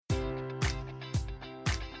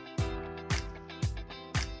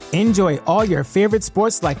Enjoy all your favorite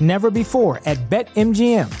sports like never before at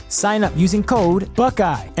BetMGM. Sign up using code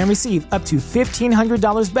Buckeye and receive up to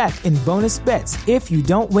 $1,500 back in bonus bets if you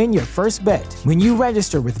don't win your first bet. When you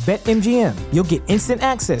register with BetMGM, you'll get instant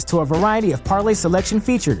access to a variety of parlay selection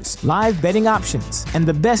features, live betting options, and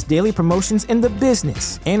the best daily promotions in the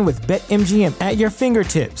business. And with BetMGM at your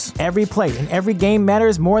fingertips, every play and every game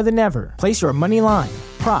matters more than ever. Place your money line,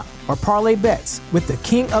 prop, or parlay bets with the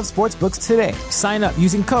king of sportsbooks today. Sign up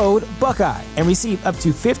using code Buckeye and receive up to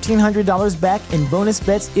 $1,500 back in bonus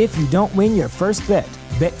bets if you don't win your first bet.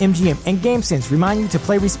 BetMGM and GameSense remind you to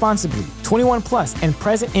play responsibly. 21 plus and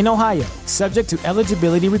present in Ohio, subject to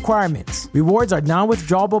eligibility requirements. Rewards are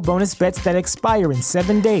non-withdrawable bonus bets that expire in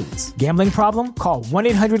 7 days. Gambling problem? Call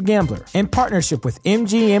 1-800-GAMBLER. In partnership with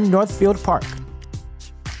MGM Northfield Park.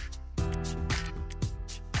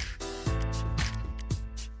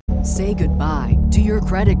 Say goodbye to your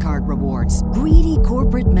credit card rewards. Greedy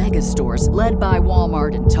corporate mega stores, led by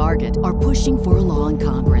Walmart and Target, are pushing for a law in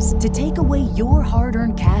Congress to take away your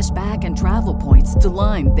hard-earned cash back and travel points to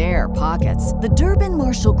line their pockets. The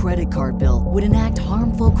Durbin-Marshall credit card bill would enact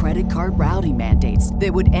harmful credit card routing mandates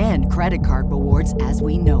that would end credit card rewards as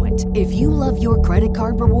we know it. If you love your credit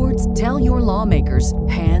card rewards, tell your lawmakers,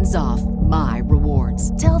 hands off my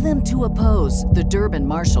rewards. Tell them to oppose the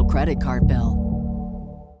Durbin-Marshall credit card bill.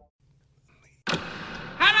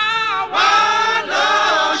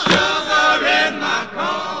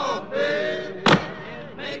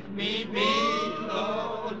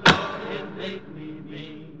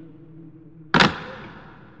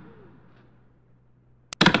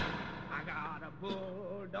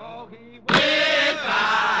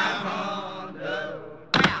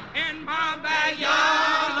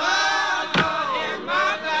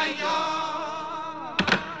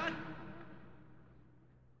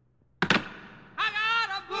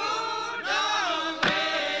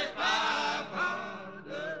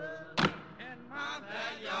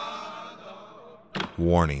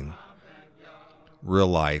 Warning, Real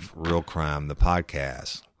Life, Real Crime, the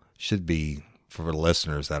podcast, should be for the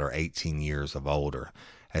listeners that are 18 years of older,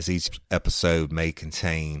 as each episode may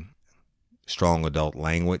contain strong adult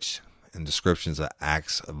language and descriptions of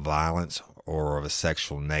acts of violence or of a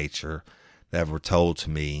sexual nature that were told to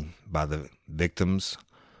me by the victims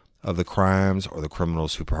of the crimes or the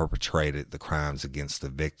criminals who perpetrated the crimes against the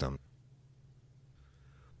victim.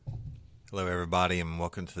 Hello, everybody, and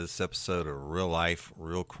welcome to this episode of Real Life,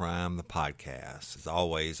 Real Crime, the podcast. As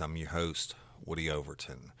always, I'm your host, Woody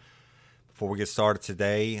Overton. Before we get started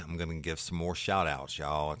today, I'm going to give some more shout-outs,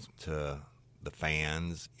 y'all, to the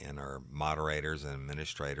fans and our moderators and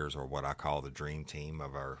administrators, or what I call the dream team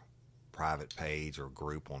of our private page or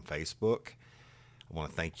group on Facebook. I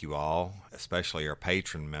want to thank you all, especially our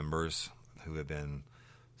patron members who have been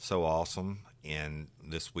so awesome. And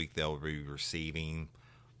this week they'll be receiving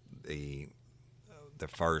the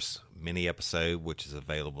first mini episode, which is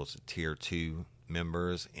available to Tier 2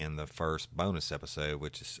 members, and the first bonus episode,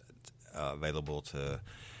 which is available to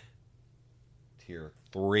Tier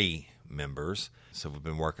 3 members. So we've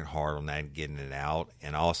been working hard on that and getting it out.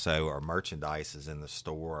 And also our merchandise is in the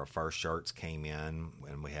store. Our first shirts came in,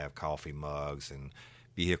 and we have coffee mugs and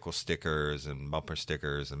vehicle stickers and bumper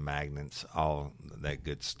stickers and magnets, all that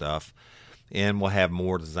good stuff. And we'll have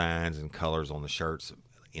more designs and colors on the shirts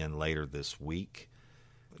in later this week.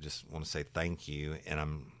 I just want to say thank you, and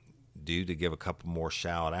I'm due to give a couple more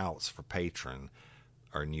shout outs for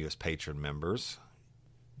our newest patron members,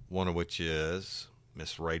 one of which is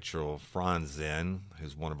Miss Rachel Franzen,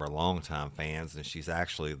 who's one of our longtime fans, and she's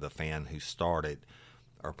actually the fan who started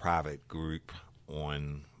our private group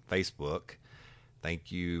on Facebook. Thank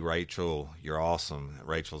you, Rachel. You're awesome.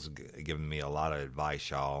 Rachel's given me a lot of advice,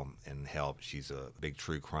 y'all, and help. She's a big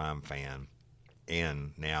true crime fan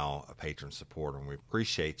and now a patron supporter, and we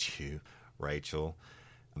appreciate you, Rachel.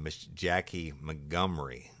 Miss Jackie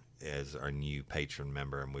Montgomery is our new patron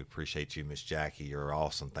member, and we appreciate you, Miss Jackie. You're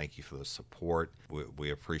awesome. Thank you for the support. We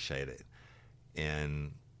appreciate it.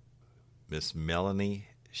 And Miss Melanie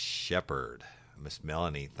Shepard. Miss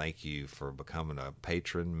Melanie, thank you for becoming a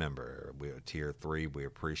patron member. We're Tier 3. We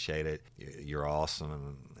appreciate it. You're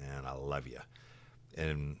awesome, and I love you.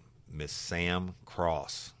 And Miss Sam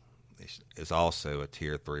Cross is also a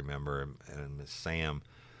Tier 3 member, and Miss Sam,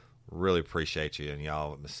 really appreciate you. And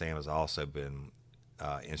y'all, Miss Sam has also been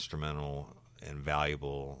instrumental and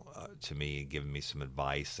valuable to me, giving me some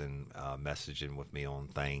advice and messaging with me on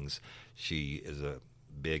things. She is a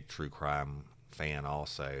big true crime fan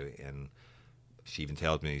also, and she even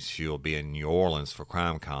tells me she'll be in New Orleans for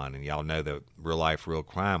CrimeCon, and y'all know that Real Life, Real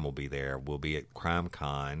Crime will be there. We'll be at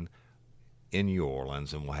CrimeCon in New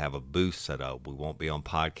Orleans, and we'll have a booth set up. We won't be on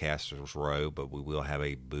Podcasters Row, but we will have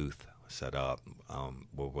a booth set up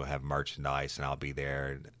where we'll have merchandise, and I'll be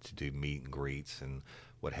there to do meet and greets and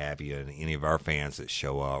what have you. And any of our fans that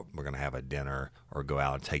show up, we're going to have a dinner or go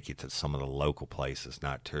out and take you to some of the local places,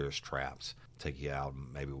 not tourist traps. Take you out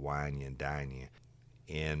and maybe wine you and dine you.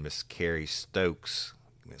 And Miss Carrie Stokes,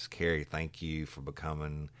 Miss Carrie, thank you for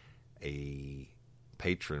becoming a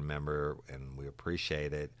patron member, and we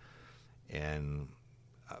appreciate it. And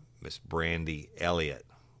Miss Brandy Elliott,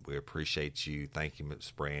 we appreciate you. Thank you, Miss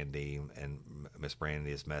Brandy. And Miss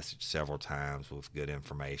Brandy has messaged several times with good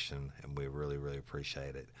information, and we really, really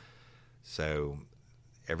appreciate it. So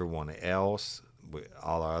everyone else,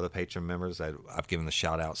 all our other patron members that I've given the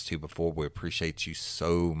shout-outs to before, we appreciate you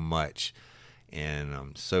so much. And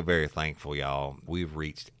I'm so very thankful, y'all. We've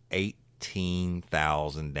reached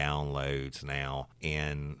 18,000 downloads now,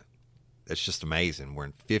 and it's just amazing. We're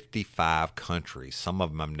in 55 countries. Some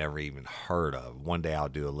of them I've never even heard of. One day I'll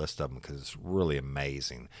do a list of them because it's really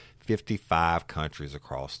amazing. 55 countries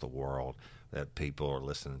across the world that people are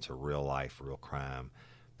listening to Real Life, Real Crime,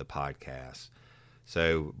 the podcast.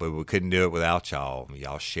 So, but we couldn't do it without y'all.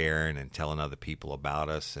 Y'all sharing and telling other people about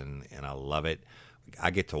us, and I love it.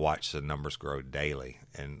 I get to watch the numbers grow daily,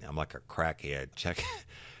 and I'm like a crackhead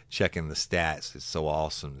checking the stats. It's so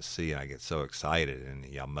awesome to see, and I get so excited, and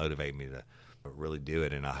y'all motivate me to really do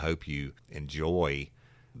it. And I hope you enjoy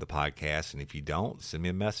the podcast, and if you don't, send me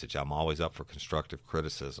a message. I'm always up for constructive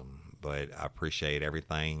criticism, but I appreciate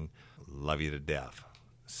everything. Love you to death.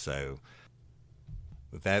 So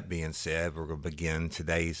with that being said, we're going to begin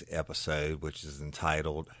today's episode, which is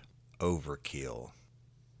entitled Overkill.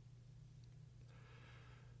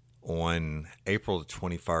 On April the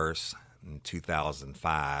 21st, in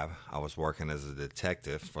 2005, I was working as a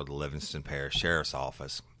detective for the Livingston Parish Sheriff's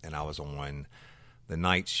Office, and I was on the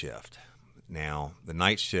night shift. Now, the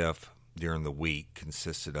night shift during the week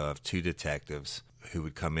consisted of 2 detectives who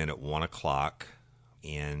would come in at 1 o'clock,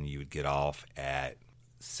 and you would get off at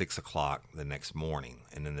 6 o'clock the next morning,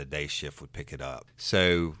 and then the day shift would pick it up.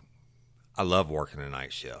 So I love working a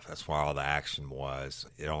night shift. That's where all the action was.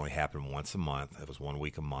 It only happened once a month. It was 1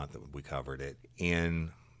 week a month that we covered it,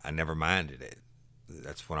 and I never minded it.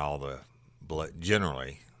 That's when all the blood,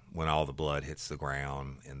 generally, when all the blood hits the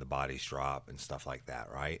ground and the bodies drop and stuff like that,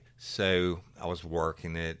 right? So I was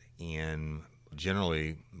working it, and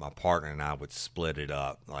generally my partner and I would split it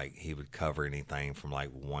up. Like, he would cover anything from like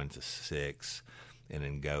 1 to 6 and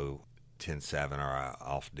then go 10-7 or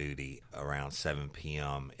off duty around 7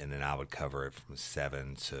 p.m. and then I would cover it from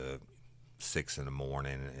 7 to 6 in the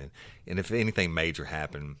morning. And if anything major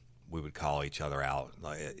happened, we would call each other out,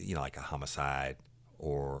 like a homicide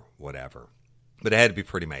or whatever. But it had to be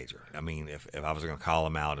pretty major. I mean, if I was going to call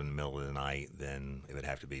them out in the middle of the night, then it would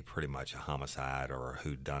have to be pretty much a homicide or a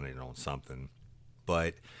whodunit on something.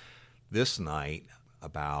 But this night,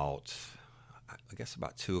 about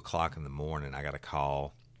 2 o'clock in the morning, I got a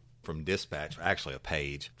call from dispatch, actually a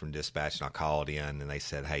page from dispatch, and I called in, and they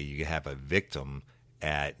said, hey, you have a victim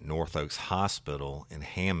at North Oaks Hospital in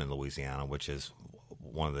Hammond, Louisiana, which is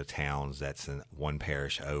one of the towns that's in one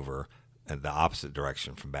parish over in the opposite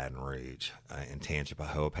direction from Baton Rouge, in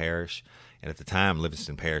Tangipahoa Parish. And at the time,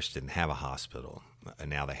 Livingston Parish didn't have a hospital, and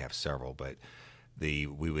now they have several, but we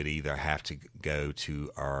would either have to go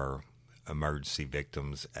to our emergency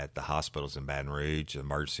victims at the hospitals in Baton Rouge,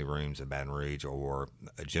 emergency rooms in Baton Rouge, or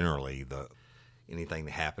generally anything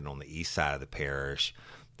that happened on the east side of the parish,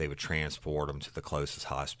 they would transport them to the closest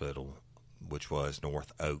hospital, which was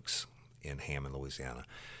North Oaks in Hammond, Louisiana.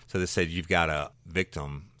 So they said, you've got a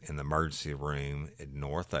victim in the emergency room at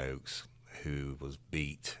North Oaks who was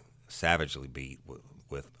savagely beat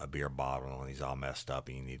with a beer bottle, and he's all messed up,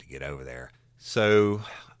 and you need to get over there. So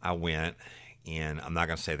I went, and I'm not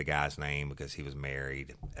going to say the guy's name because he was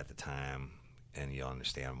married at the time, and you'll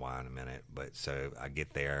understand why in a minute. But so I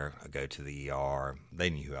get there, I go to the ER.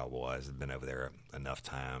 They knew who I was. I'd been over there enough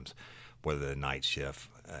times, whether the night shift.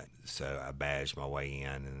 So I badged my way in,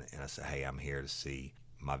 and I said, hey, I'm here to see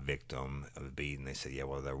my victim of a beating. They said, yeah,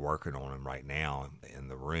 well, they're working on him right now in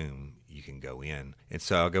the room. You can go in. And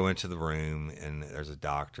so I go into the room, and there's a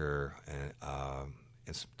doctor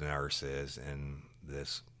and some nurses, and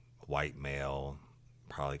this white male,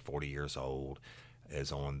 probably 40 years old,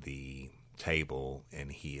 is on the table,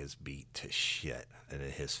 and he is beat to shit, and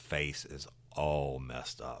his face is all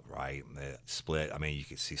messed up, right? Split. I mean, you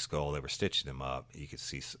could see skull. They were stitching him up. You could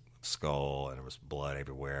see skull, and there was blood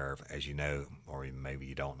everywhere. As you know, or maybe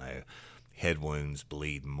you don't know, head wounds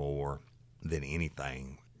bleed more than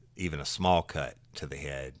anything. Even a small cut to the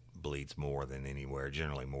head bleeds more than anywhere,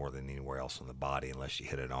 generally more than anywhere else in the body unless you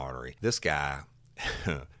hit an artery. This guy,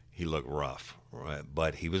 he looked rough, right?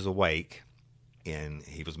 But he was awake and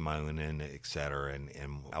he was moaning, et cetera.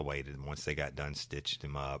 And I waited. Once they got done stitching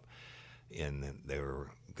him up, and then they were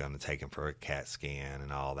going to take him for a CAT scan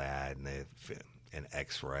and all that, and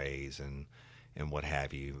x-rays and what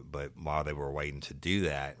have you. But while they were waiting to do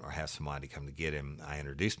that or have somebody come to get him, I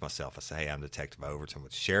introduced myself. I said, "Hey, I'm Detective Overton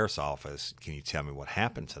with the Sheriff's Office. Can you tell me what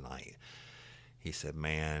happened tonight?" He said,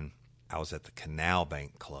 "Man, I was at the Canal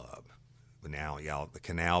Bank Club." Now, y'all, the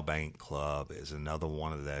Canal Bank Club is another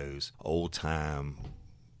one of those old-time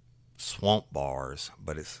swamp bars,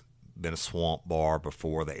 but it's been a swamp bar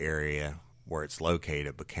before the area where it's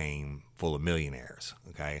located became full of millionaires.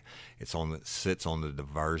 Okay, sits on the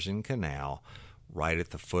Diversion Canal, right at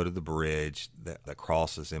the foot of the bridge that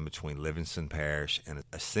crosses in between Livingston Parish and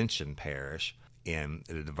Ascension Parish. And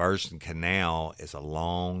the Diversion Canal is a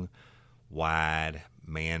long, wide,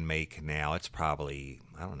 man-made canal. It's probably,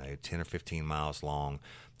 10 or 15 miles long,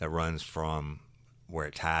 that runs from where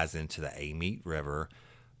it ties into the Amite River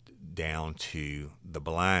down to the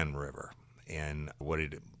Blind River. And what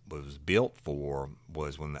it was built for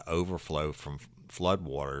was when the overflow from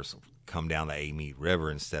floodwaters come down the Amite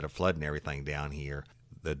River, instead of flooding everything down here,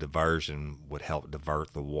 the diversion would help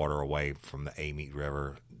divert the water away from the Amite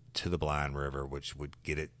River to the Blind River, which would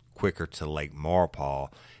get it quicker to Lake Maurepas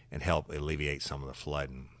and help alleviate some of the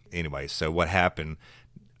flooding. Anyway, so what happened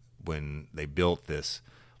when they built this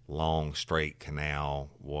long straight canal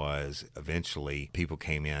was eventually people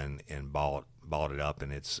came in and bought it up,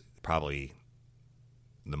 and it's probably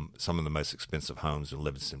some of the most expensive homes in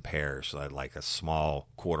Livingston Parish. Like a small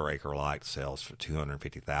quarter-acre lot sells for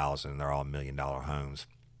 $250,000. They're all $1 million homes.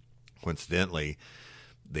 Coincidentally,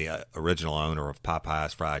 the original owner of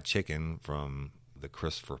Popeye's Fried Chicken from the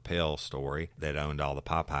Christopher Pell story that owned all the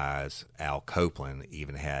Popeyes, Al Copeland,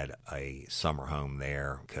 even had a summer home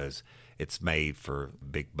there because it's made for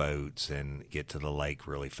big boats and get to the lake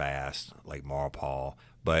really fast, Lake Maurepas.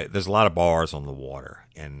 But there's a lot of bars on the water,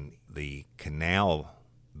 and the canal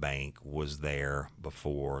bank was there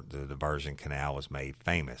before the Diversion Canal was made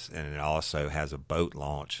famous. And it also has a boat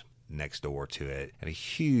launch next door to it and a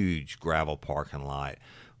huge gravel parking lot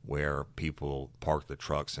where people park the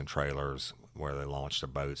trucks and trailers where they launch their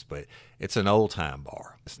boats. But it's an old-time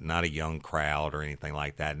bar. It's not a young crowd or anything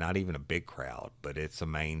like that, not even a big crowd, but it's a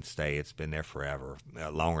mainstay. It's been there forever,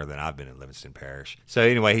 longer than I've been in Livingston Parish. So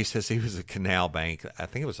anyway, he says he was at Canal Bank. I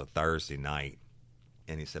think it was a Thursday night.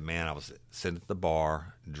 And he said, "Man, I was sitting at the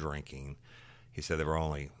bar drinking." He said there were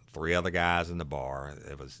only 3 other guys in the bar.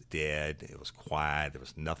 It was dead. It was quiet. There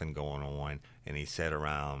was nothing going on. And he said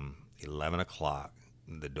around 11 o'clock,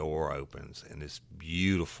 the door opens, and this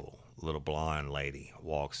beautiful little blonde lady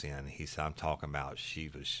walks in. He said, I'm talking about, she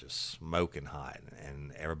was just smoking hot.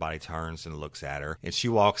 And everybody turns and looks at her. And she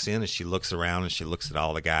walks in, and she looks around, and she looks at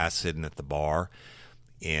all the guys sitting at the bar.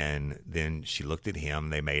 And then she looked at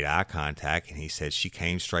him. They made eye contact, and he said she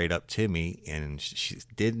came straight up to me, and she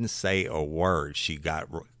didn't say a word. She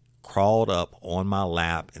crawled up on my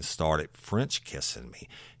lap and started French kissing me.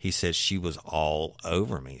 He said she was all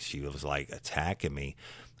over me. She was like attacking me,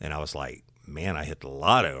 and I was like, man, I hit the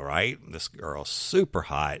lotto, right? This girl's super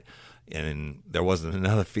hot, and there wasn't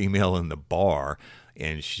another female in the bar.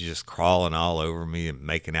 And she's just crawling all over me and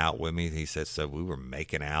making out with me. He said, so we were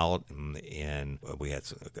making out, and we had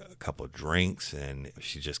a couple of drinks, and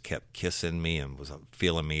she just kept kissing me and was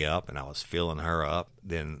feeling me up, and I was feeling her up.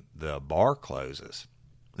 Then the bar closes.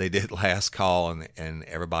 They did last call, and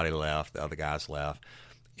everybody left. The other guys left,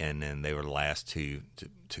 and then they were the last two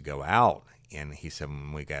to go out. And he said,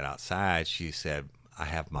 when we got outside, she said, I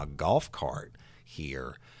have my golf cart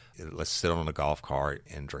here. Let's sit on the golf cart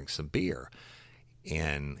and drink some beer.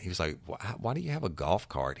 And he was like, why do you have a golf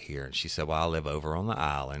cart here? And she said, well, I live over on the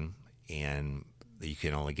island, and you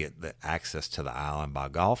can only get the access to the island by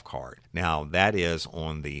golf cart. Now, that is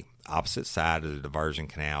on the opposite side of the Diversion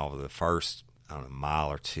Canal. The first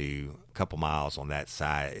mile or two, a couple miles on that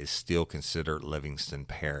side is still considered Livingston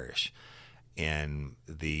Parish. And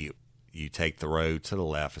you take the road to the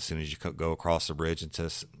left as soon as you go across the bridge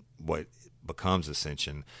into what becomes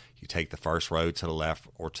Ascension. You take the first road to the left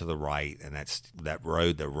or to the right, and that's that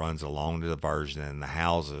road that runs along the Diversion, and the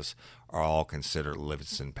houses are all considered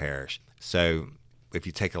Livingston Parish. So if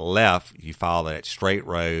you take a left, you follow that straight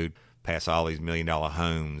road past all these $1 million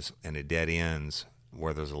homes, and it dead ends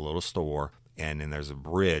where there's a little store, and then there's a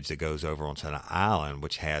bridge that goes over onto an island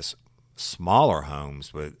which has smaller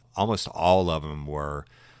homes, but almost all of them were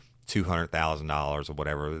 $200,000 or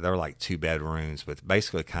whatever. They were like 2 bedrooms, but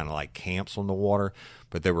basically kind of like camps on the water.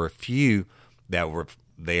 But there were a few that were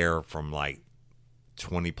there from like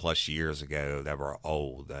 20 plus years ago that were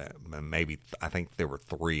old. I think there were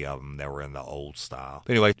 3 of them that were in the old style.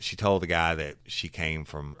 But anyway, she told the guy that she came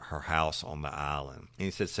from her house on the island. And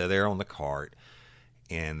he said, so they're on the cart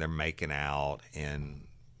and they're making out. And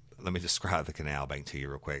let me describe the canal bank to you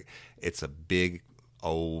real quick. It's a big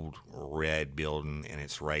old red building, and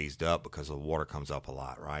it's raised up because the water comes up a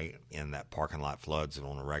lot, right? And that parking lot floods it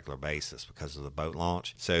on a regular basis because of the boat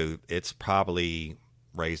launch. So it's probably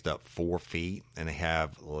raised up 4 feet, and they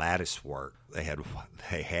have lattice work. They had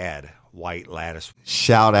white lattice.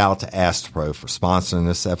 Shout out to Astropro for sponsoring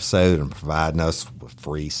this episode and providing us with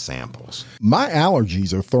free samples. My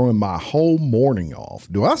allergies are throwing my whole morning off.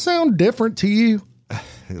 Do I sound different to you?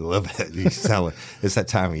 A little bit. You sound like it's that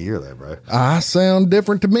time of year there, bro. I sound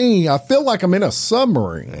different to me. I feel like I'm in a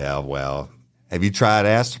submarine. Yeah, well, have you tried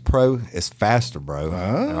Astropro? It's faster, bro.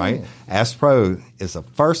 Oh. Right? Astropro is the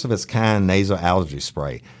first of its kind nasal allergy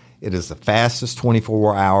spray. It is the fastest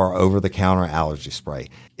 24-hour over-the-counter allergy spray.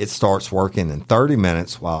 It starts working in 30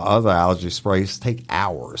 minutes while other allergy sprays take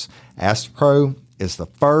hours. Astropro is the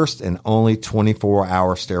first and only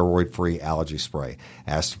 24-hour steroid-free allergy spray.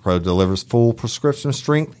 Astropro delivers full prescription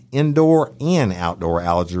strength, indoor and outdoor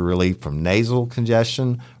allergy relief from nasal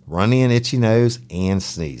congestion, runny and itchy nose, and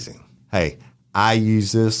sneezing. Hey, I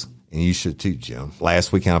use this, and you should too, Jim.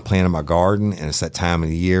 Last weekend I planted my garden, and it's that time of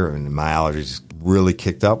the year, and my allergies really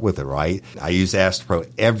kicked up with it, right? I use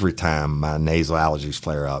Astropro every time my nasal allergies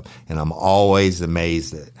flare up, and I'm always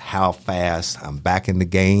amazed at how fast I'm back in the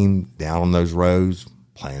game, down on those roads,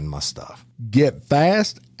 playing my stuff. Get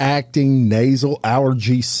fast-acting nasal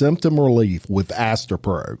allergy symptom relief with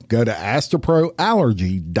Astropro. Go to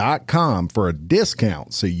AstroProAllergy.com for a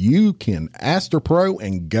discount so you can Astropro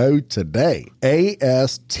and go today.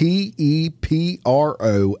 ASTEPRO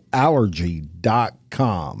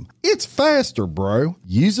Allergy.com. It's faster, bro.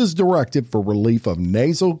 Use as directed for relief of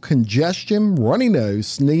nasal congestion, runny nose,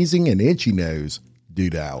 sneezing, and itchy nose due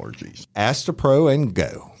to allergies. Astropro and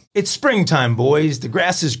go. It's springtime, boys. The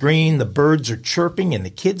grass is green, the birds are chirping, and the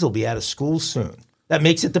kids will be out of school soon. That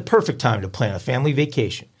makes it the perfect time to plan a family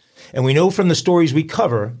vacation. And we know from the stories we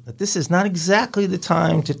cover that this is not exactly the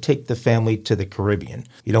time to take the family to the Caribbean.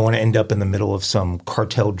 You don't want to end up in the middle of some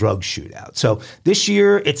cartel drug shootout. So this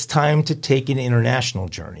year, it's time to take an international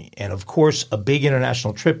journey. And of course, a big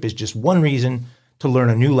international trip is just one reason to learn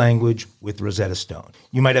a new language with Rosetta Stone.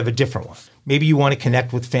 You might have a different one. Maybe you want to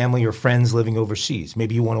connect with family or friends living overseas.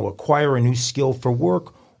 Maybe you want to acquire a new skill for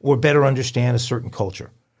work or better understand a certain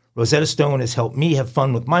culture. Rosetta Stone has helped me have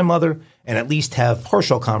fun with my mother and at least have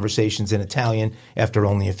partial conversations in Italian after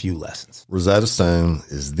only a few lessons. Rosetta Stone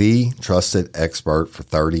is the trusted expert for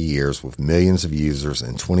 30 years with millions of users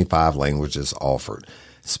in 25 languages offered.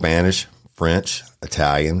 Spanish, French,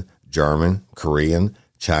 Italian, German, Korean,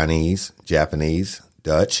 Chinese, Japanese,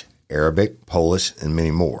 Dutch, Arabic, Polish, and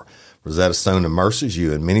many more. Rosetta Stone immerses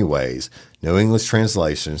you in many ways. No English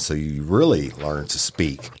translation, so you really learn to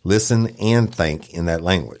speak, listen, and think in that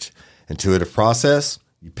language. Intuitive process,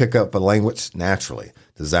 you pick up a language naturally.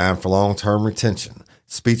 Designed for long-term retention.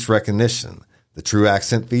 Speech recognition. The True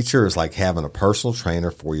Accent feature is like having a personal trainer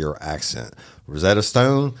for your accent. Rosetta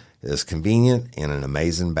Stone is convenient and an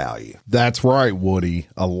amazing value. That's right, Woody.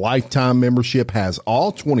 A lifetime membership has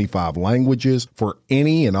all 25 languages for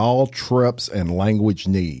any and all trips and language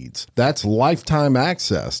needs. That's lifetime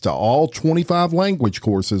access to all 25 language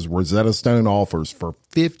courses Rosetta Stone offers for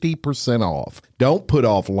 50% off. Don't put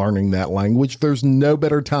off learning that language. There's no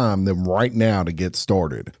better time than right now to get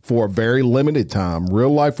started. For a very limited time,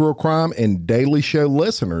 Real Life Real Crime and Daily Show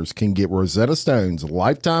listeners can get Rosetta Stone's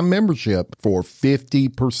lifetime membership for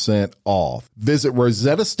 50% off. Visit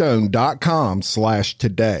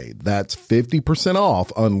rosettastone.com/today. That's 50%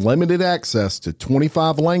 off unlimited access to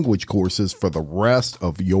 25 language courses for the rest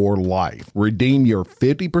of your life. Redeem your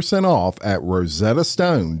 50% off at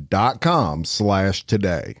rosettastone.com/today.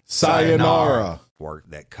 Sayonara. Work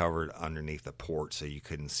that covered underneath the porch so you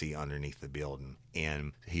couldn't see underneath the building.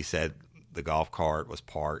 And he said the golf cart was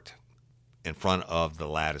parked in front of the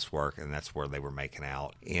lattice work, and that's where they were making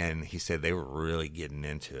out. And he said they were really getting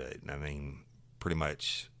into it. I mean, pretty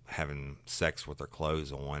much having sex with their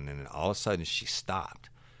clothes on, and then all of a sudden she stopped.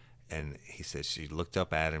 And he said she looked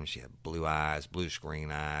up at him. She had blue eyes, bluish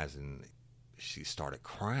green eyes, and she started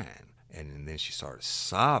crying. And then she started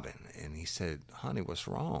sobbing. And he said, honey, what's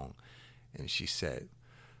wrong? And she said,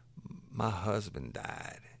 my husband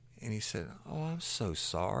died. And he said, oh, I'm so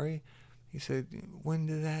sorry. He said, when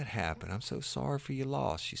did that happen? I'm so sorry for your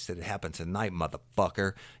loss. She said, it happened tonight,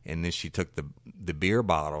 motherfucker. And then she took the beer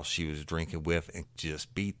bottle she was drinking with and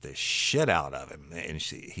just beat the shit out of him. And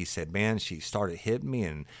he said, man, she started hitting me,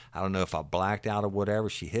 and I don't know if I blacked out or whatever.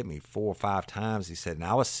 She hit me 4 or 5 times. He said, and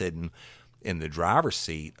I was sitting in the driver's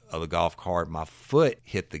seat of the golf cart. My foot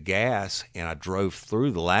hit the gas, and I drove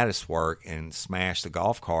through the lattice work and smashed the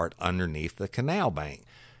golf cart underneath the canal bank.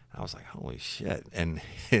 I was like, holy shit. And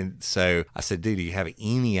so I said, dude, do you have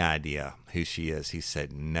any idea who she is? He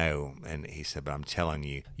said, no. And he said, but I'm telling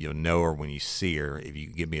you, you'll know her when you see her. If you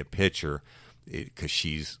give me a picture, because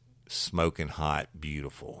she's smoking hot,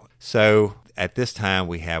 beautiful. So at this time,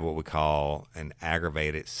 we have what we call an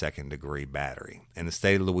aggravated second-degree battery. In the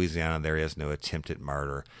state of Louisiana, there is no attempted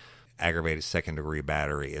murder. Aggravated second-degree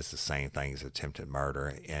battery is the same thing as attempted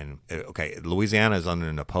murder. And, okay, Louisiana is under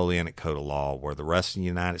the Napoleonic Code of Law, where the rest of the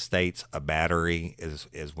United States, a battery is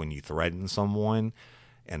when you threaten someone,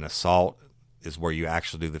 and assault is where you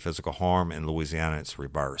actually do the physical harm. In Louisiana, it's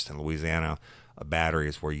reversed. In Louisiana, a battery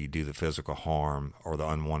is where you do the physical harm or the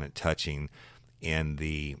unwanted touching, and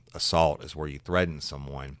the assault is where you threaten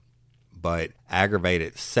someone. But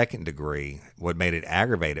aggravated second degree, what made it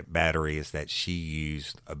aggravated battery is that she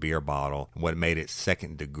used a beer bottle. What made it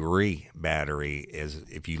second degree battery is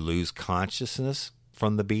if you lose consciousness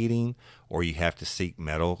from the beating, or you have to seek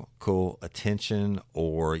medical attention,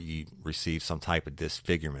 or you receive some type of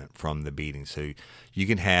disfigurement from the beating. So you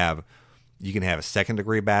can have a second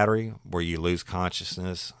degree battery where you lose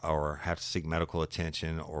consciousness or have to seek medical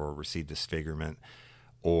attention or receive disfigurement.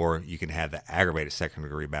 Or you can have the aggravated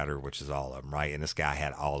second-degree battery, which is all of them, right? And this guy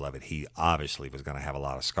had all of it. He obviously was going to have a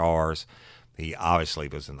lot of scars. He obviously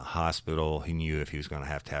was in the hospital. He knew if he was going to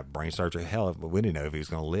have brain surgery. Hell, we didn't know if he was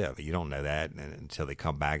going to live. You don't know that until they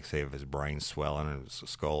come back and say if his brain's swelling or his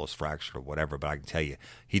skull is fractured or whatever. But I can tell you,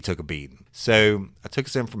 he took a beating. So I took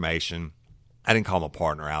his information. I didn't call my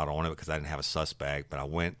partner out on it because I didn't have a suspect, but I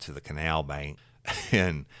went to the canal bank,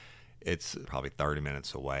 and it's probably 30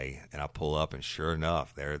 minutes away, and I pull up, and sure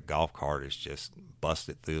enough, their golf cart is just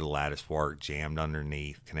busted through the lattice work, jammed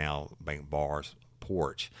underneath canal bank bar's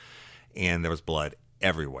porch, and there was blood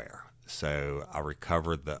everywhere. So I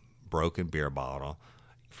recovered the broken beer bottle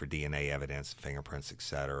for DNA evidence, fingerprints,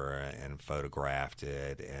 etc., and photographed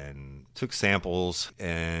it and took samples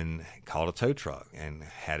and called a tow truck and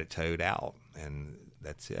had it towed out, and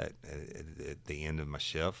that's it. At the end of my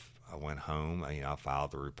shift, I went home, I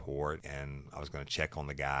filed the report, and I was going to check on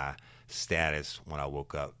the guy's status when I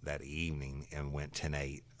woke up that evening and went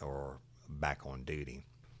 10-8 or back on duty.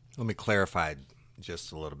 Let me clarify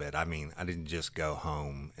just a little bit. I mean, I didn't just go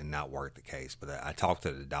home and not work the case, but I talked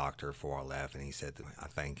to the doctor before I left, and he said that I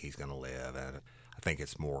think he's going to live. And I think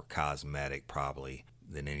it's more cosmetic probably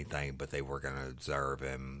than anything, but they were going to observe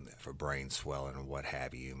him for brain swelling and what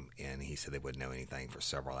have you, and he said they wouldn't know anything for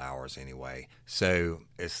several hours anyway. So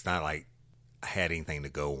it's not like I had anything to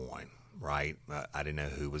go on, right? I didn't know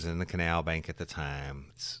who was in the canal bank at the time.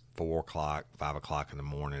 It's 4 o'clock, 5 o'clock in the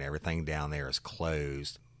morning. Everything down there is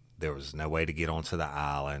closed. There was no way to get onto the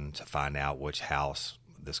island to find out which house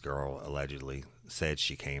this girl allegedly said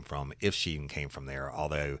she came from, if she even came from there,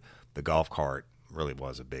 although the golf cart really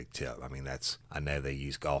was a big tip. I mean, I know they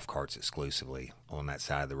use golf carts exclusively on that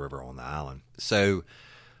side of the river on the island. So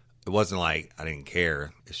it wasn't like I didn't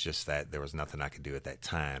care. It's just that there was nothing I could do at that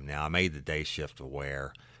time. Now, I made the day shift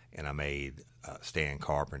aware, and I made Stan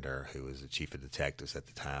Carpenter, who was the chief of detectives at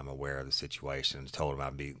the time, aware of the situation, and told him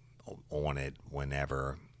I'd be on it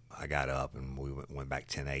whenever I got up, and we went back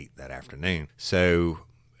 10-8 that afternoon. So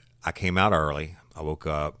I came out early. I woke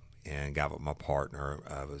up and got with my partner.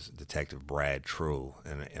 Was Detective Brad Trull,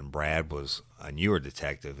 and Brad was a newer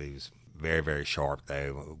detective. He was very, very sharp,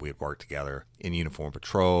 though. We had worked together in uniform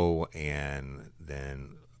patrol and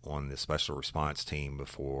then on the special response team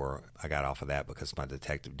before I got off of that because of my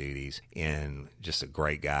detective duties, and just a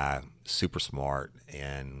great guy, super smart,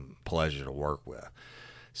 and pleasure to work with.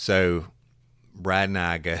 So Brad and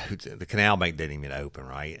I go to the canal bank. Didn't even open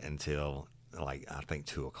right until I think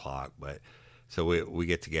 2 o'clock, but so we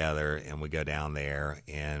get together and we go down there,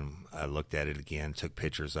 and I looked at it again, took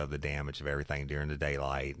pictures of the damage of everything during the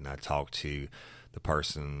daylight, and I talked to the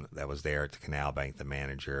person that was there at the canal bank, the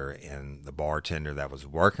manager, and the bartender that was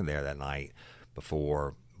working there that night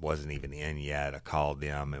before wasn't even in yet. I called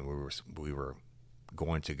them, and we were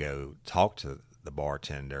going to go talk to the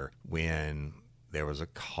bartender when there was a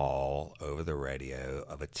call over the radio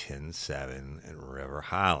of a 10-7 in River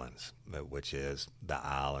Highlands, which is the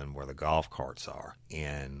island where the golf carts are.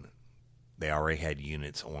 And they already had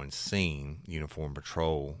units on scene, uniform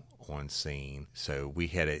patrol on scene. So we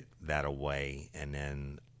headed that away. And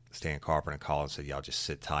then Stan Carpenter called and said, y'all just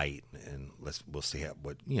sit tight and we'll see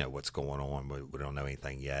what's going on. We don't know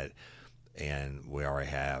anything yet. And we already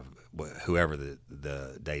have whoever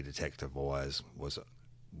the day detective was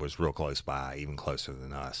real close by, even closer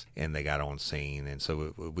than us. And they got on scene. And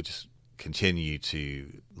so we just continue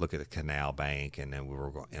to look at the canal bank, and then we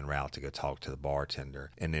were en route to go talk to the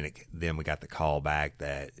bartender. And then we got the call back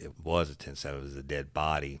that it was a 10-7. It was a dead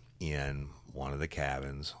body in one of the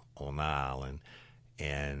cabins on the island.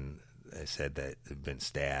 And they said that it had been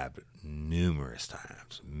stabbed numerous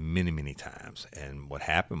times, many times. And what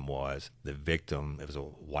happened was the victim, it was a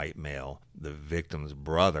white male, the victim's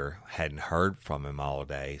brother hadn't heard from him all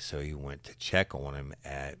day, so he went to check on him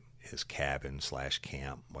at his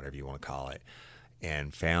cabin/camp, whatever you want to call it,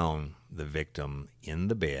 and found the victim in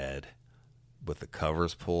the bed with the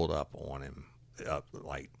covers pulled up on him, up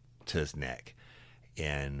like to his neck.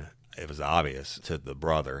 And it was obvious to the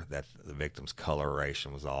brother that the victim's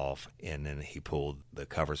coloration was off, and then he pulled the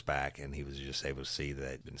covers back, and he was just able to see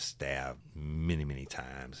that he'd been stabbed many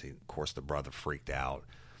times. Of course, the brother freaked out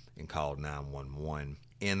and called 911,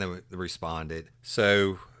 and they responded.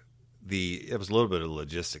 So it was a little bit of a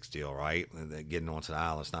logistics deal, right? Getting onto the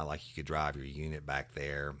island, it's not like you could drive your unit back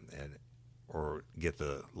there or get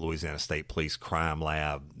the Louisiana State Police Crime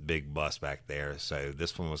Lab big bus back there. So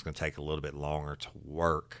this one was going to take a little bit longer to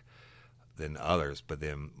work than others. But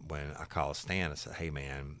then when I called Stan, I said, hey,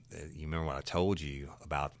 man, you remember what I told you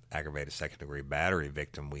about aggravated second-degree battery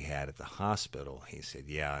victim we had at the hospital? He said,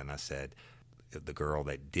 yeah. And I said, the girl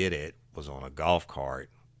that did it was on a golf cart,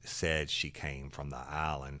 said she came from the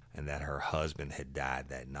island and that her husband had died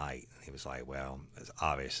that night. He was like, well, it's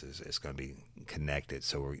obvious it's going to be connected,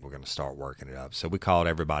 so we're going to start working it up. So we called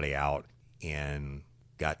everybody out and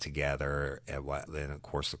got together. Then, of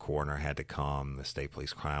course, the coroner had to come. The State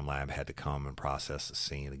Police Crime Lab had to come and process the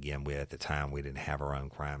scene. Again, at the time, we didn't have our own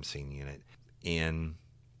crime scene unit. And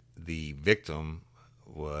the victim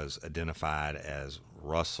was identified as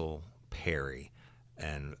Russell Perry,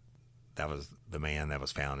 and that was the man that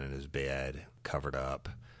was found in his bed, covered up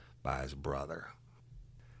by his brother.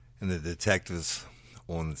 And the detectives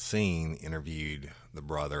on the scene interviewed the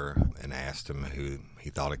brother and asked him who he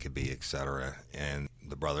thought it could be, etc. And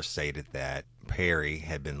the brother stated that Perry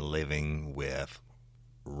had been living with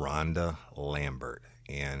Rhonda Lambert,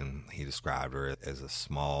 and he described her as a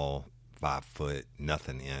small, 5 foot,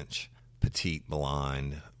 nothing inch, petite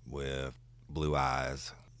blonde with blue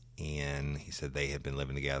eyes. And he said they had been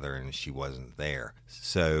living together and she wasn't there.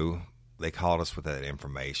 So they called us with that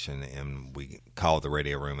information, and we called the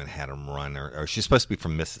radio room and had them run her. Or she's supposed to be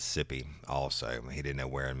from Mississippi also. He didn't know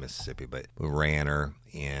where in Mississippi, but we ran her,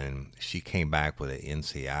 and she came back with an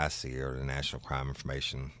NCIC, or the National Crime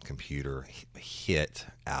Information Computer, hit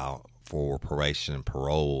out for probation and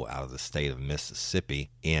parole out of the state of Mississippi.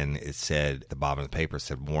 And it said, the bottom of the paper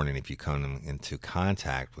said, warning, if you come into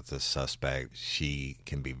contact with this suspect, she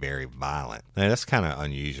can be very violent. Now, that's kind of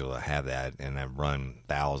unusual to have that, and I've run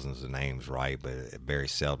thousands of names, right? But very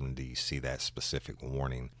seldom do you see that specific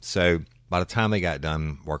warning. So by the time they got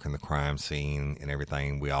done working the crime scene and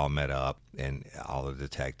everything, we all met up, and all the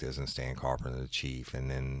detectives and Stan Carpenter, the chief,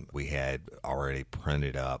 and then we had already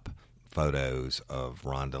printed up photos of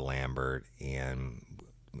Rhonda Lambert, and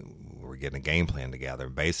we were getting a game plan together.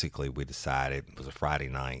 Basically, we decided, it was a Friday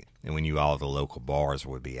night, and we knew all the local bars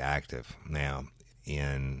would be active. Now,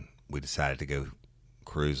 we decided to go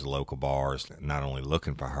cruise the local bars, not only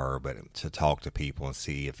looking for her, but to talk to people and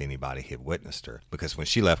see if anybody had witnessed her. Because when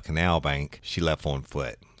she left Canal Bank, she left on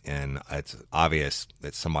foot, and it's obvious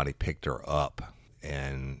that somebody picked her up,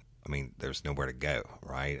 and I mean, there's nowhere to go,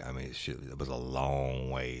 right? I mean, it was a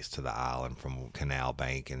long ways to the island from Canal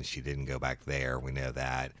Bank, and she didn't go back there. We know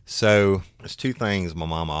that. So there's two things my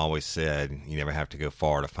mama always said you never have to go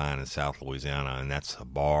far to find in South Louisiana, and that's a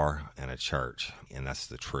bar and a church, and that's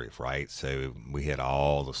the truth, right? So we hit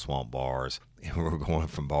all the swamp bars, and we were going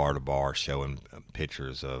from bar to bar showing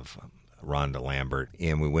pictures of Rhonda Lambert,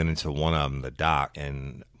 and we went into one of them, the dock,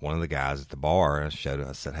 and one of the guys at the bar showed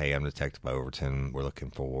us, said, hey, I'm Detective Overton. We're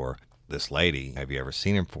looking for this lady. Have you ever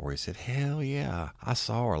seen her before? He said, hell yeah, I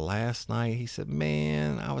saw her last night. He said,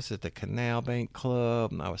 man, I was at the Canal Bank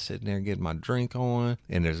Club, and I was sitting there getting my drink on,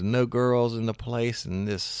 and there's no girls in the place, and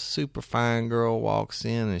this super fine girl walks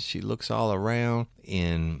in, and she looks all around,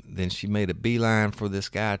 and then she made a beeline for this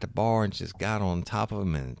guy at the bar and just got on top of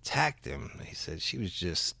him and attacked him. He said she was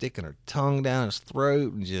just sticking her tongue down his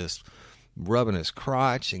throat and just rubbing his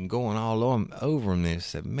crotch and going all over him. And he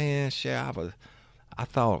said, man, Sheriff, I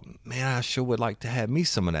thought, man, I sure would like to have me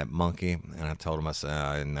some of that monkey. And I told him, I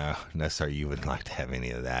said, no, sir, you wouldn't like to have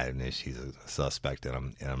any of that. And then she's a suspect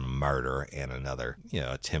in a murder and another,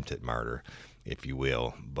 attempted murder, if you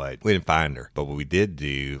will. But we didn't find her. But what we did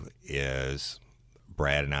do is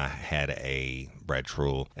Brad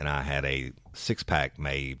Trull and I had a 6-pack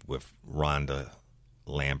made with Rhonda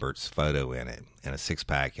Lambert's photo in it. And a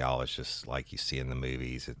 6-pack, y'all, is just like you see in the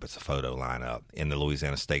movies. It's a photo lineup. In the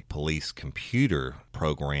Louisiana State Police computer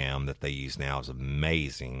program that they use now is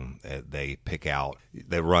amazing. They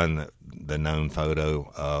they run the known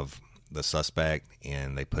photo of the suspect,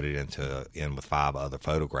 and they put it in with 5 other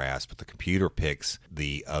photographs, but the computer picks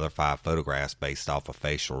the other 5 photographs based off of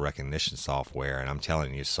facial recognition software. And I'm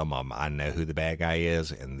telling you, some of them, I know who the bad guy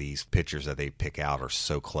is, and these pictures that they pick out are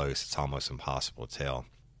so close, it's almost impossible to tell.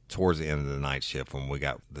 Towards the end of the night shift, when we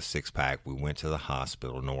got the 6-pack, we went to the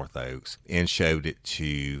hospital, North Oaks, and showed it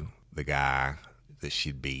to the guy that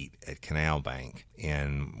she'd beat at Canal Bank.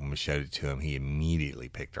 And when we showed it to him, he immediately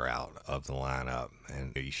picked her out of the lineup.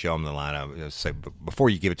 And you show him the lineup, so before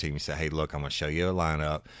you give it to him, you say, hey, look, I'm going to show you a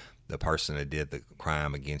lineup. The person that did the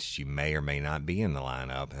crime against you may or may not be in the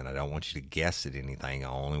lineup, and I don't want you to guess at anything. I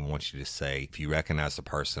only want you to say, if you recognize the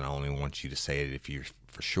person, I only want you to say it if you're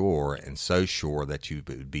for sure, and so sure that you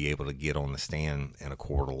would be able to get on the stand in a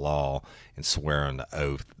court of law and swear on the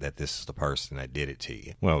oath that this is the person that did it to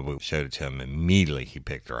you. Well, we showed it to him. Immediately he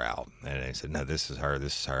picked her out, and they said, no, this is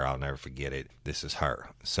her, I'll never forget it, this is her.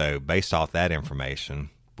 So based off that information,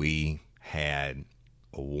 we had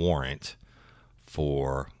a warrant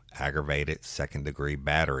for aggravated second-degree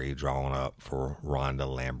battery drawn up for Rhonda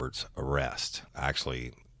Lambert's arrest.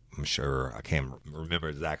 Actually, I'm sure, I can't remember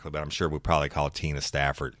exactly, but I'm sure we probably called Tina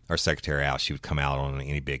Stafford, our secretary, out. She would come out on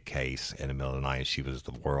any big case in the middle of the night, and she was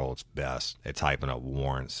the world's best at typing up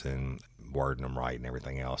warrants and wording them right and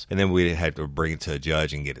everything else. And then we had to bring it to a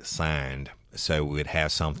judge and get it signed. So we would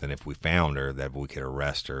have something, if we found her, that we could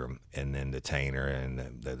arrest her and then detain her, and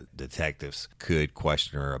the detectives could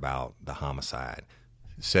question her about the homicide.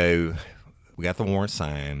 So we got the warrant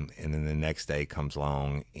signed, and then the next day comes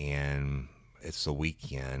along, and it's the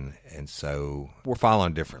weekend, and so we're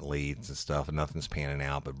following different leads and stuff, and nothing's panning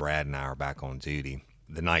out, but Brad and I are back on duty.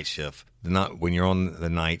 The night shift, when you're on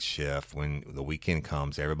the night shift, when the weekend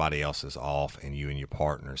comes, everybody else is off, and you and your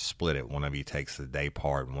partner split it. One of you takes the day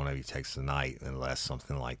part, and one of you takes the night, unless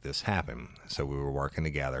something like this happened. So we were working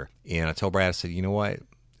together, and I told Brad, I said, you know what?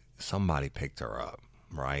 Somebody picked her up,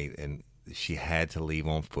 right? And she had to leave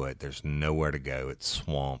on foot. There's nowhere to go. It's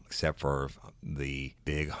swamp, except for the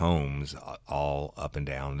big homes all up and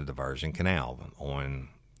down the Diversion Canal. On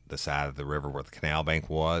the side of the river where the Canal Bank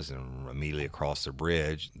was, and immediately across the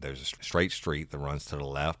bridge, there's a straight street that runs to the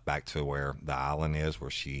left back to where the island is,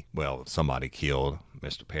 where somebody killed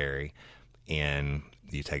Mr. Perry. And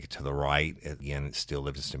you take it to the right, again, it's still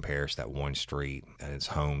Livingston Parish, that one street, and it's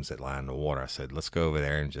homes that line the water. I said, let's go over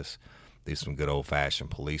there and just do some good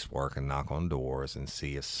old-fashioned police work and knock on doors and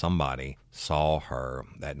see if somebody saw her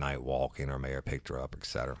that night walking or may have picked her up,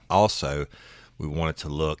 etc. Also, we wanted to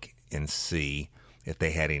look and see if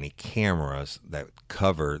they had any cameras that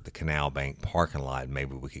covered the Canal Bank parking lot.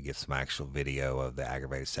 Maybe we could get some actual video of the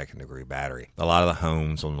aggravated second-degree battery. A lot of the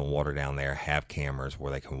homes on the water down there have cameras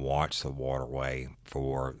where they can watch the waterway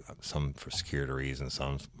for security reasons,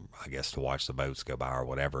 some, I guess, to watch the boats go by or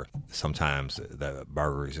whatever. Sometimes the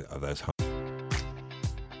burglaries of those homes.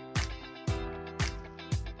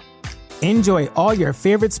 Enjoy all your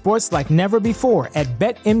favorite sports like never before at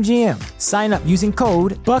BetMGM. Sign up using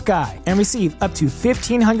code Buckeye and receive up to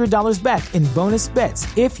 $1,500 back in bonus bets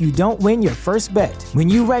if you don't win your first bet. When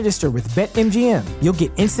you register with BetMGM, you'll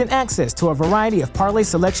get instant access to a variety of parlay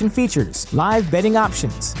selection features, live betting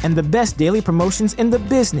options, and the best daily promotions in the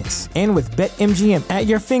business. And with BetMGM at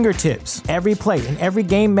your fingertips, every play and every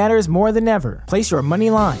game matters more than ever. Place your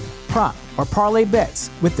money line, prop, or parlay bets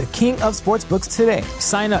with the king of sportsbooks today.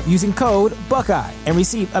 Sign up using code Buckeye and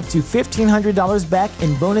receive up to $1,500 back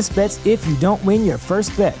in bonus bets if you don't win your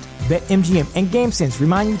first bet. BetMGM and GameSense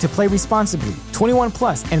remind you to play responsibly. 21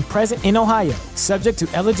 plus and present in Ohio, subject to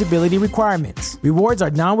eligibility requirements. Rewards are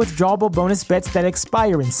non-withdrawable bonus bets that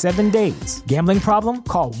expire in 7 days. Gambling problem?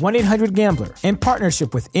 Call 1-800-GAMBLER. In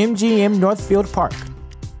partnership with MGM Northfield Park.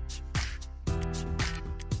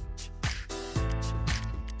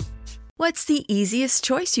 What's the easiest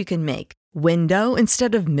choice you can make? Window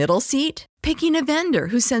instead of middle seat? Picking a vendor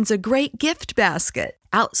who sends a great gift basket?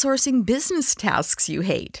 Outsourcing business tasks you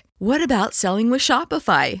hate? What about selling with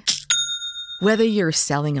Shopify? Whether you're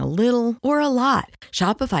selling a little or a lot,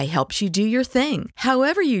 Shopify helps you do your thing,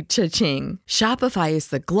 however you cha-ching. Shopify is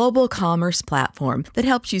the global commerce platform that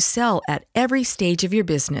helps you sell at every stage of your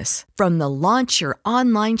business. From the launch your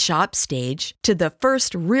online shop stage to the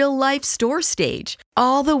first real-life store stage,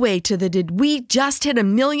 all the way to the did we just hit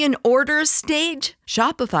 1 million orders stage.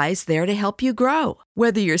 Shopify's there to help you grow.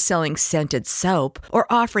 Whether you're selling scented soap or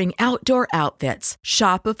offering outdoor outfits,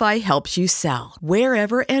 Shopify helps you sell.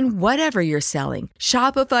 Wherever and whatever you're selling,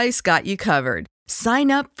 Shopify's got you covered. Sign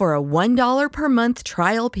up for a $1 per month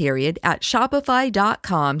trial period at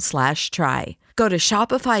shopify.com/try. Go to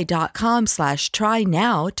shopify.com/try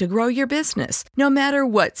now to grow your business, no matter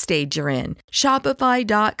what stage you're in.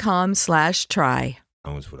 Shopify.com/try.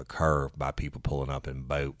 Would occur by people pulling up in a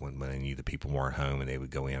boat when they knew the people weren't home, and they would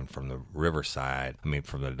go in from the riverside,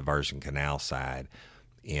 from the diversion canal side,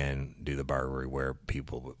 and do the burglary where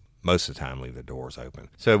people most of the time leave the doors open.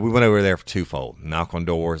 So we went over there for twofold: knock on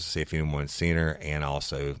doors, see if anyone's seen her, and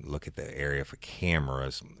also look at the area for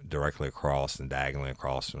cameras directly across and diagonally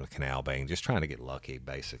across from the canal bank, just trying to get lucky,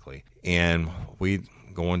 basically. And we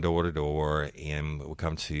going door to door, and we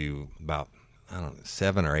come to about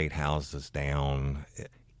 7 or 8 houses down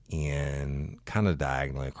and kind of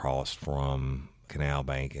diagonally across from Canal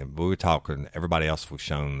Bank. And we were talking, everybody else we've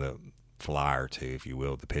shown the flyer to, if you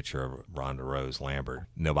will, the picture of Rhonda Rose Lambert.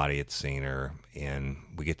 Nobody had seen her. And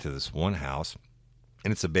we get to this one house,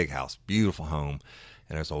 and it's a big house, beautiful home.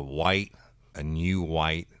 And there's a new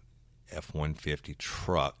white F-150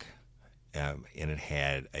 truck. And it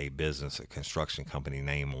had a construction company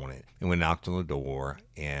name on it. And we knocked on the door,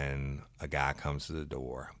 and a guy comes to the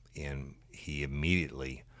door, and he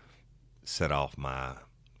immediately set off my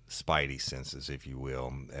spidey senses, if you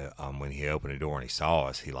will. When he opened the door and he saw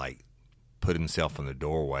us, he put himself in the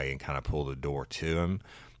doorway and kind of pulled the door to him,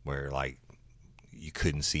 where you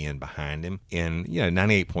couldn't see in behind him. And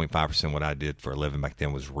 98.5% what I did for a living back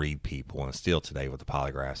then was read people, and still today with the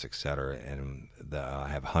polygraphs, etc. And I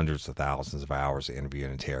have hundreds of thousands of hours of interview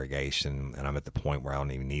and interrogation, and I'm at the point where I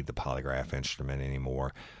don't even need the polygraph instrument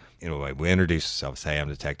anymore. Anyway, we introduced ourselves. Hey, I'm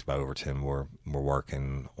Detective Overton. We're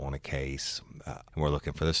working on a case, and we're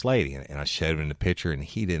looking for this lady. And I showed him the picture, and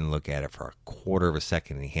he didn't look at it for a quarter of a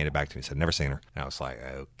second, and he handed it back to me and said, "Never seen her." And I was like,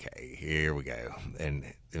 okay, here we go.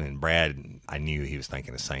 And Brad, I knew he was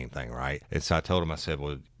thinking the same thing, right? And so I told him, I said,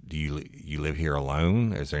 "Well, do you live here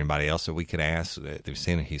alone? Is there anybody else that we could ask if they've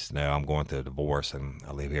seen it?" He said, "No, I'm going through a divorce, and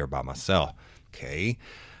I live here by myself." Okay.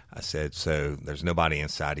 I said, "So there's nobody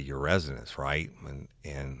inside of your residence, right?"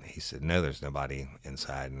 And he said, "No, there's nobody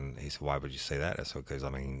inside." And he said, "Why would you say that?" I said, "Because,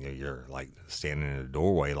 you're standing in the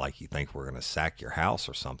doorway like you think we're going to sack your house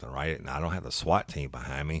or something, right? And I don't have the SWAT team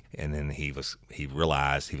behind me." And then he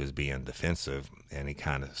realized he was being defensive, and he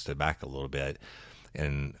kind of stood back a little bit.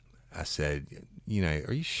 And I said,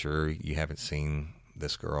 "Are you sure you haven't seen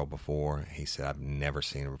this girl before?" He said, "I've never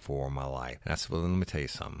seen her before in my life." And I said, "Well, then let me tell you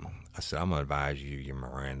something." I said, "I'm going to advise you your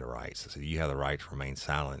Miranda rights." I said, "You have the right to remain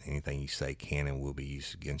silent. Anything you say can and will be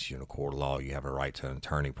used against you in a court of law. You have a right to an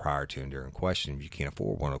attorney prior to and during question. If you can't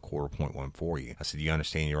afford one, a court will appoint one for you." I said, "Do you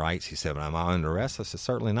understand your rights?" He said, "But am I under arrest?" I said,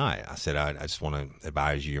 "Certainly not." I said, I just want to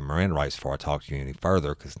advise you your Miranda rights before I talk to you any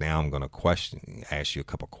further, because now I'm going to ask you a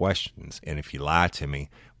couple questions. And if you lie to me,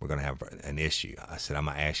 we're going to have an issue. I said, "I'm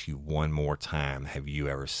going to ask you one more time. Have you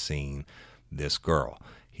ever seen this girl?"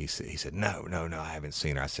 He said, no, I haven't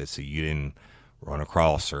seen her. I said, "So you didn't run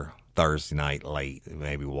across her Thursday night late,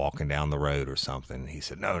 maybe walking down the road or something?" He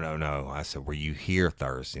said, no. I said, "Were you here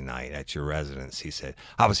Thursday night at your residence?" He said,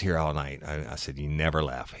 "I was here all night." I said, "You never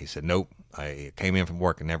left?" He said, "Nope. I came in from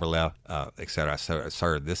work and never left," etc. I said,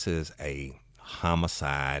 "Sir, this is a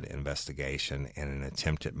homicide investigation and an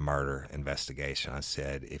attempted murder investigation." I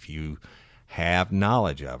said, "If you have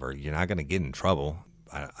knowledge of her, you're not going to get in trouble.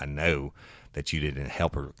 I know that you didn't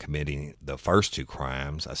help her committing the first 2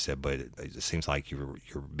 crimes." I said, "But it seems like you're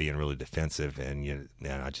being really defensive, and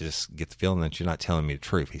I just get the feeling that you're not telling me the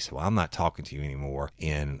truth." He said, "Well, I'm not talking to you anymore,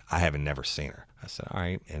 and I haven't never seen her." I said, "All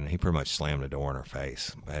right." And he pretty much slammed the door in her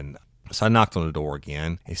face. And so I knocked on the door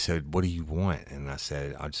again. He said, "What do you want?" And I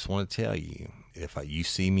said, "I just want to tell you, if you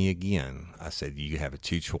see me again," I said, "you have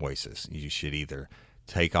 2 choices. You should either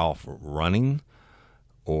take off running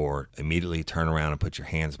or immediately turn around and put your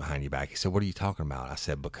hands behind your back." He said, "What are you talking about?" I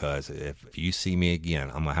said, "Because if you see me again,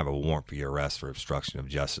 I'm going to have a warrant for your arrest for obstruction of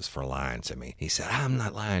justice for lying to me." He said, "I'm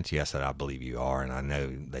not lying to you." I said, "I believe you are, and I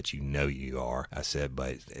know that you are." I said,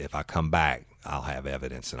 "But if I come back I'll have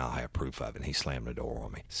evidence and I'll have proof of it. And he slammed the door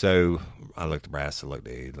on me. So I looked at Brad and said, look,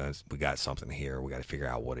 dude, we got something here. We got to figure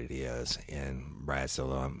out what it is. And Brad said,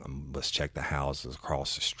 let's check the houses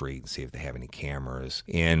across the street and see if they have any cameras.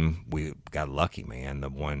 And we got lucky, man. The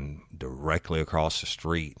one directly across the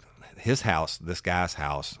street, his house, this guy's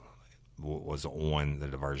house, was on the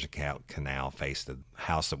diversion canal, faced the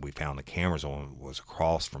house that we found the cameras on was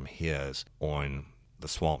across from his on the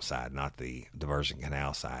swamp side, not the diversion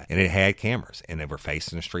canal side. And it had cameras, and they were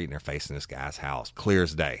facing the street, and they're facing this guy's house, clear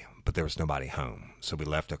as day, but there was nobody home. So we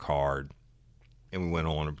left a card, and we went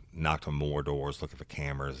on and knocked on more doors, looking for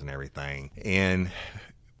cameras and everything. And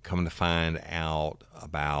coming to find out,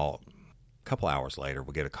 about a couple hours later,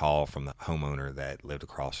 we get a call from the homeowner that lived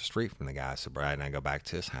across the street from the guy. So Brad and I go back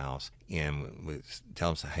to his house, and we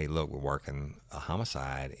tell him, hey, look, we're working a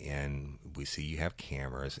homicide, and we see you have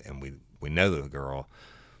cameras, and we know the girl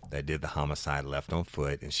that did the homicide left on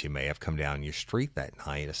foot, and she may have come down your street that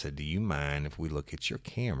night. I said, do you mind if we look at your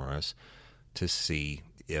cameras to see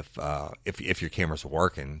if your cameras are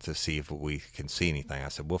working, to see if we can see anything? I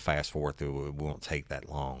said, we'll fast forward through it. It won't take that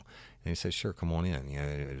long. And he said, sure, come on in. You know,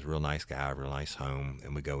 it was a real nice guy, real nice home.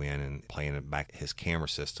 And we go in and playing it back his camera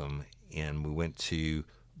system. And we went to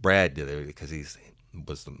Brad did it because he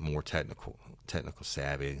was the more technical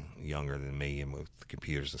savvy, younger than me, and with the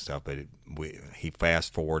computers and stuff. But he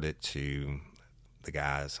fast forwarded to the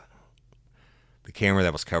camera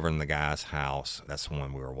that was covering the guy's house. That's the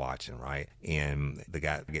one we were watching, right? And the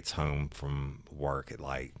guy gets home from work at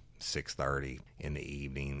like 6:30 in the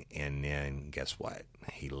evening, and then guess what?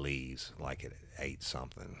 He leaves like at 8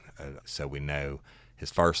 something. So we know his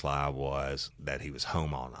first lie was that he was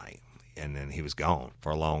home all night, and then he was gone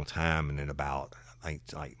for a long time. And then about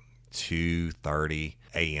like 2:30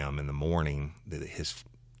 a.m. in the morning, his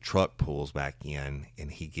truck pulls back in,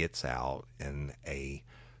 and he gets out, and a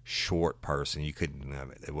short person, you couldn't,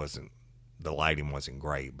 it wasn't, the lighting wasn't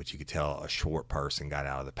great, but you could tell a short person got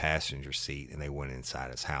out of the passenger seat, and they went inside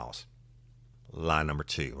his house. Lie number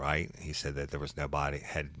 2, right? He said that there was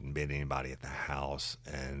hadn't been anybody at the house,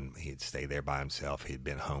 and he'd stayed there by himself. He'd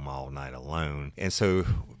been home all night alone. And so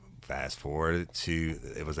fast forward to,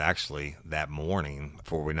 it was actually that morning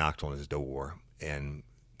before we knocked on his door, and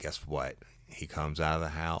guess what? He comes out of the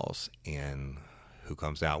house, and who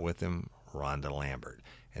comes out with him? Rhonda Lambert.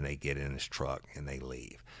 And they get in his truck, and they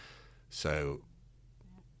leave. So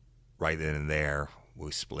right then and there,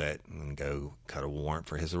 we split and go cut a warrant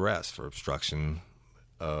for his arrest for obstruction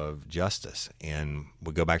of justice. And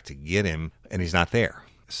we go back to get him, and he's not there.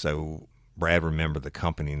 So Brad remembered the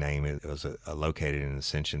company name. It was located in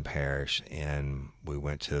Ascension Parish, and we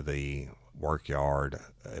went to the work yard.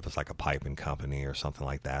 It was like a piping company or something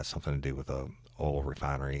like that, something to do with the oil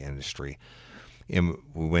refinery industry. And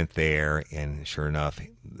we went there, and sure enough,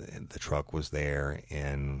 the truck was there.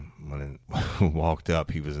 And when we walked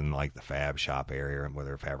up, he was in like the fab shop area where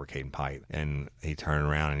they're fabricating pipe. And he turned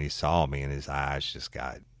around and he saw me, and his eyes just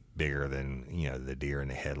got bigger than, the deer in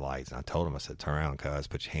the headlights. And I told him, I said, turn around, cuz,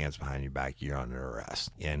 put your hands behind your back. You're under arrest.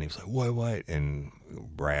 And he was like, what? And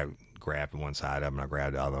Brad grabbed one side of him, and I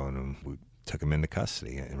grabbed the other one, and we took him into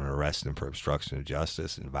custody and arrested him for obstruction of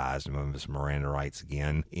justice, and advised him of his Miranda rights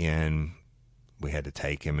again. And we had to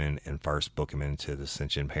take him and first book him into the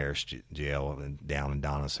Ascension Parish jail down in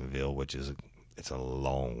Donaldsonville, which it's a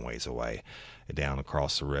long ways away, down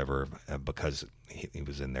across the river, because he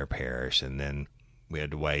was in their parish. And then we had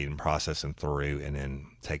to wait and process him through, and then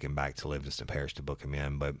take him back to Livingston Parish to book him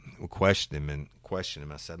in. But we questioned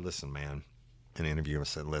him. I said, listen, man, in an interview, I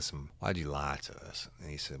said, listen, why'd you lie to us? And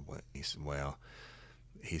he said, what?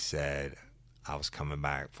 He said, I was coming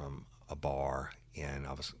back from a bar, and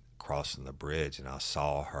I was crossing the bridge, and I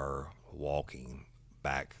saw her walking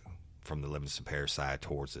back from the Livingston Parish side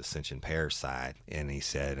towards the Ascension Parish side. And he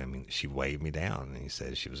said, she waved me down, and he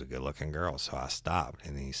said she was a good-looking girl. So I stopped,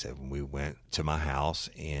 and he said, when we went to my house,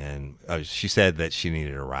 and she said that she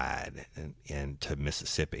needed a ride to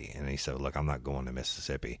Mississippi. And he said, look, I'm not going to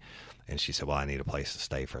Mississippi. And she said, well, I need a place to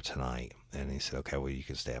stay for tonight. And he said, okay, well, you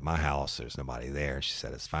can stay at my house. There's nobody there. And she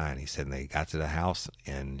said, it's fine. He said, and they got to the house,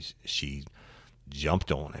 and she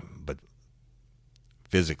jumped on him, but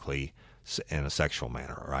physically in a sexual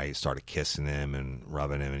manner, right? He started kissing him and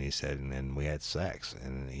rubbing him, and he said, and then we had sex.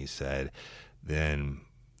 And he said, then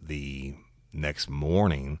the next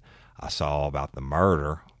morning, I saw about the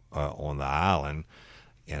murder on the island,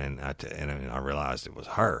 and I realized it was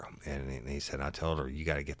her. And he said, I told her, you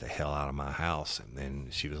got to get the hell out of my house. And then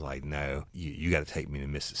she was like, no, you got to take me to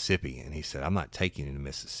Mississippi. And he said, I'm not taking you to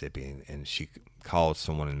Mississippi. And she called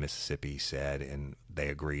someone in Mississippi, he said, and they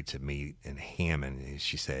agreed to meet in Hammond. And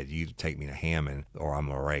she said, you take me to Hammond, or I'm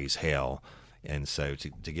going to raise hell. And so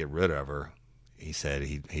to get rid of her, he said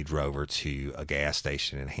he drove her to a gas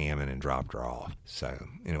station in Hammond and dropped her off. So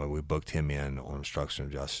anyway, we booked him in on obstruction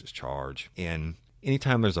of justice charge. And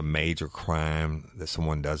anytime there's a major crime, that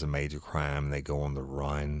someone does a major crime and they go on the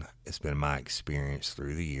run, it's been my experience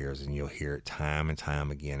through the years, and you'll hear it time and time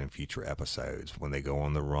again in future episodes. When they go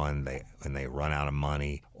on the run, when they run out of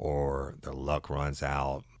money or their luck runs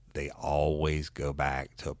out, they always go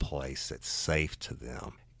back to a place that's safe to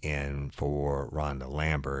them. And for Rhonda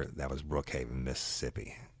Lambert, that was Brookhaven,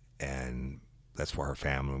 Mississippi. And that's where her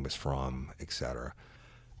family was from, etc.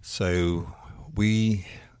 So we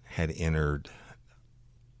had entered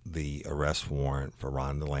the arrest warrant for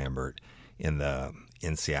Rhonda Lambert in the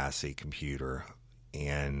NCIC computer,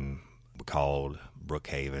 and we called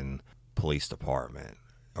Brookhaven Police Department,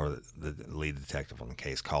 or the lead detective on the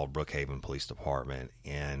case called Brookhaven Police Department,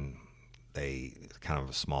 and it's kind of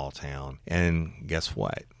a small town. And guess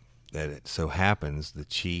what? That it so happens the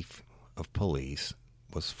chief of police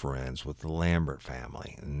was friends with the Lambert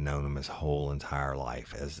family and known them his whole entire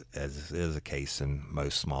life, as is the case in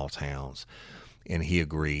most small towns. And he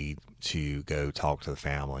agreed to go talk to the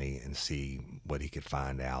family and see what he could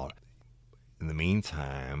find out. In the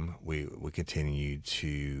meantime, we continued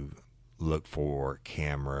to look for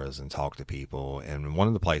cameras and talk to people. And one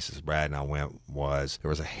of the places Brad and I went there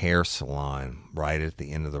was a hair salon right at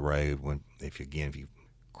the end of the road. If you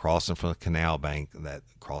crossing from the canal bank, that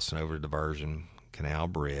crossing over the Diversion Canal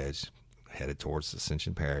Bridge, headed towards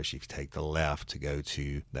Ascension Parish, if you take the left to go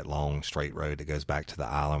to that long straight road that goes back to the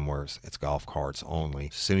island where it's golf carts only,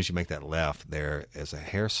 as soon as you make that left, there is a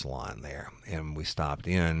hair salon there. And we stopped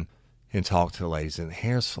in and talked to the ladies in the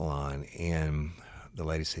hair salon, and the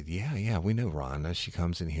lady said, yeah, we know Rhonda. She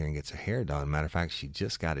comes in here and gets her hair done. Matter of fact, she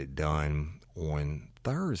just got it done on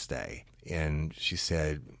Thursday. And she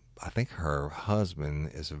said, I think her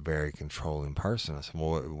husband is a very controlling person. I said,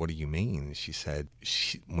 well, what do you mean? And she said,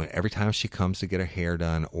 every time she comes to get her hair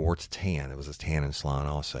done or to tan, it was a tanning salon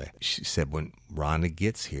also, she said when Rhonda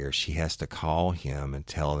gets here, she has to call him and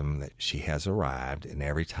tell him that she has arrived. And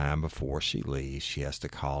every time before she leaves, she has to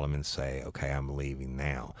call him and say, okay, I'm leaving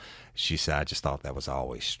now. She said, I just thought that was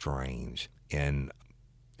always strange. And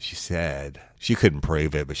she said she couldn't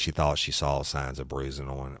prove it, but she thought she saw signs of bruising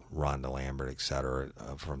on Rhonda Lambert, et cetera,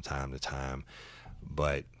 from time to time.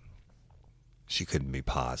 But she couldn't be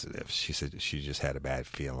positive. She said she just had a bad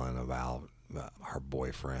feeling about her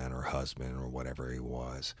boyfriend or husband or whatever he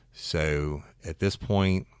was. So at this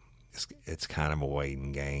point, it's kind of a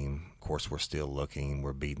waiting game. Of course, we're still looking.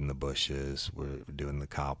 We're beating the bushes. We're doing the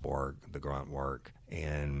cop work, the grunt work.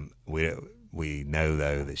 And we know,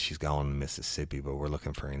 though, that she's gone to Mississippi, but we're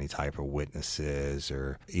looking for any type of witnesses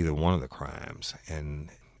or either one of the crimes. And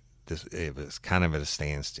it was kind of at a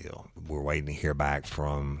standstill. We're waiting to hear back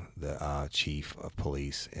from the chief of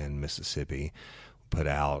police in Mississippi, put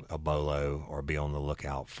out a BOLO or be on the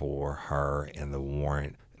lookout for her and the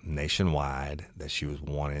warrant nationwide that she was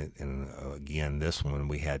wanted. And again, this one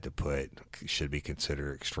we had to put should be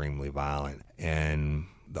considered extremely violent. And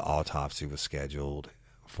the autopsy was scheduled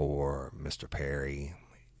for Mr. Perry,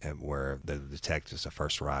 where the detectives that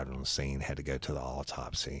first arrived on the scene had to go to the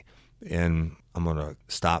autopsy. And I'm going to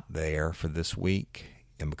stop there for this week,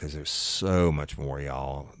 and because there's so much more,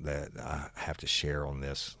 y'all, that I have to share on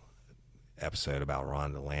this episode about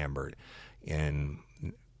Rhonda Lambert. In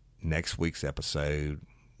next week's episode,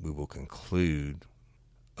 we will conclude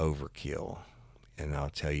Overkill, and I'll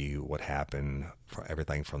tell you what happened for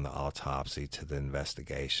everything from the autopsy to the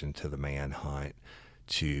investigation to the manhunt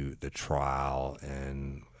to the trial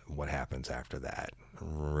and what happens after that.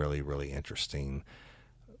 Really, really interesting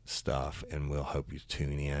stuff, and we'll hope you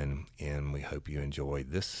tune in, and we hope you enjoyed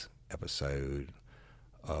this episode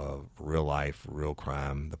of Real Life, Real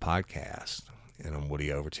Crime, the podcast. And I'm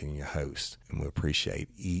Woody Overton, your host, and we appreciate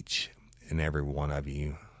each and every one of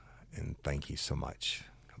you, and thank you so much.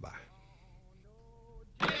 Goodbye.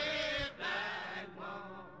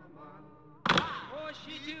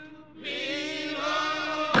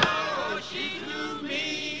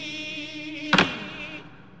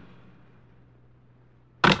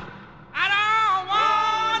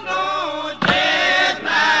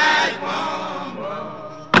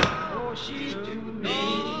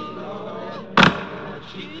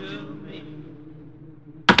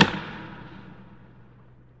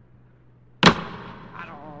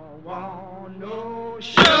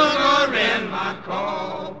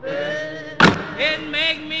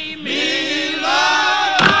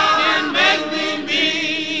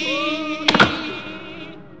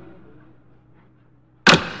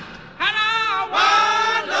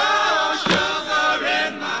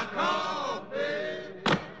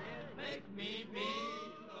 Me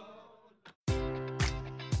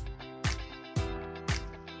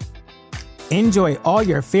Enjoy all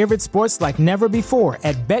your favorite sports like never before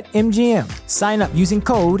at BetMGM. Sign up using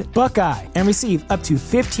code Buckeye and receive up to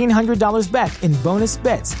 $1,500 back in bonus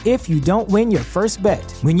bets if you don't win your first bet.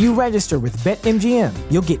 When you register with BetMGM,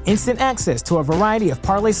 you'll get instant access to a variety of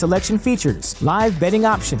parlay selection features, live betting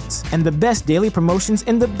options, and the best daily promotions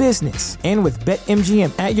in the business. And with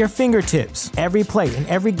BetMGM at your fingertips, every play and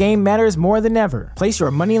every game matters more than ever. Place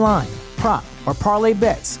your money line, prop, or parlay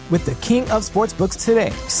bets with the king of sportsbooks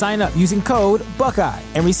today. Sign up using code Buckeye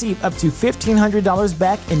and receive up to $1,500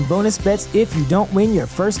 back in bonus bets if you don't win your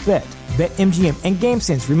first bet. BetMGM and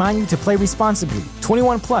GameSense remind you to play responsibly.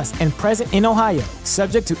 21 plus and present in Ohio,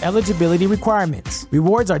 subject to eligibility requirements.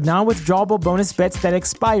 Rewards are non-withdrawable bonus bets that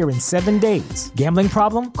expire in 7 days. Gambling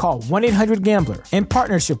problem? Call 1-800-GAMBLER. In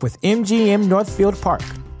partnership with MGM Northfield Park.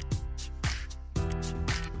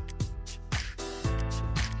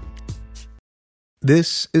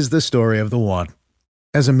 This is the story of the one.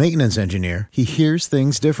 As a maintenance engineer, he hears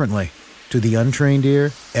things differently. To the untrained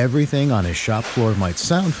ear, everything on his shop floor might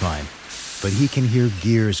sound fine, but he can hear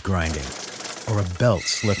gears grinding or a belt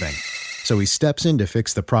slipping. So he steps in to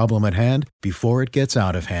fix the problem at hand before it gets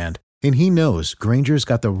out of hand. And he knows Grainger's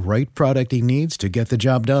got the right product he needs to get the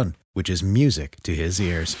job done, which is music to his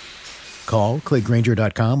ears. Call, click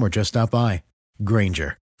Grainger.com, or just stop by.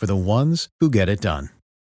 Grainger, for the ones who get it done.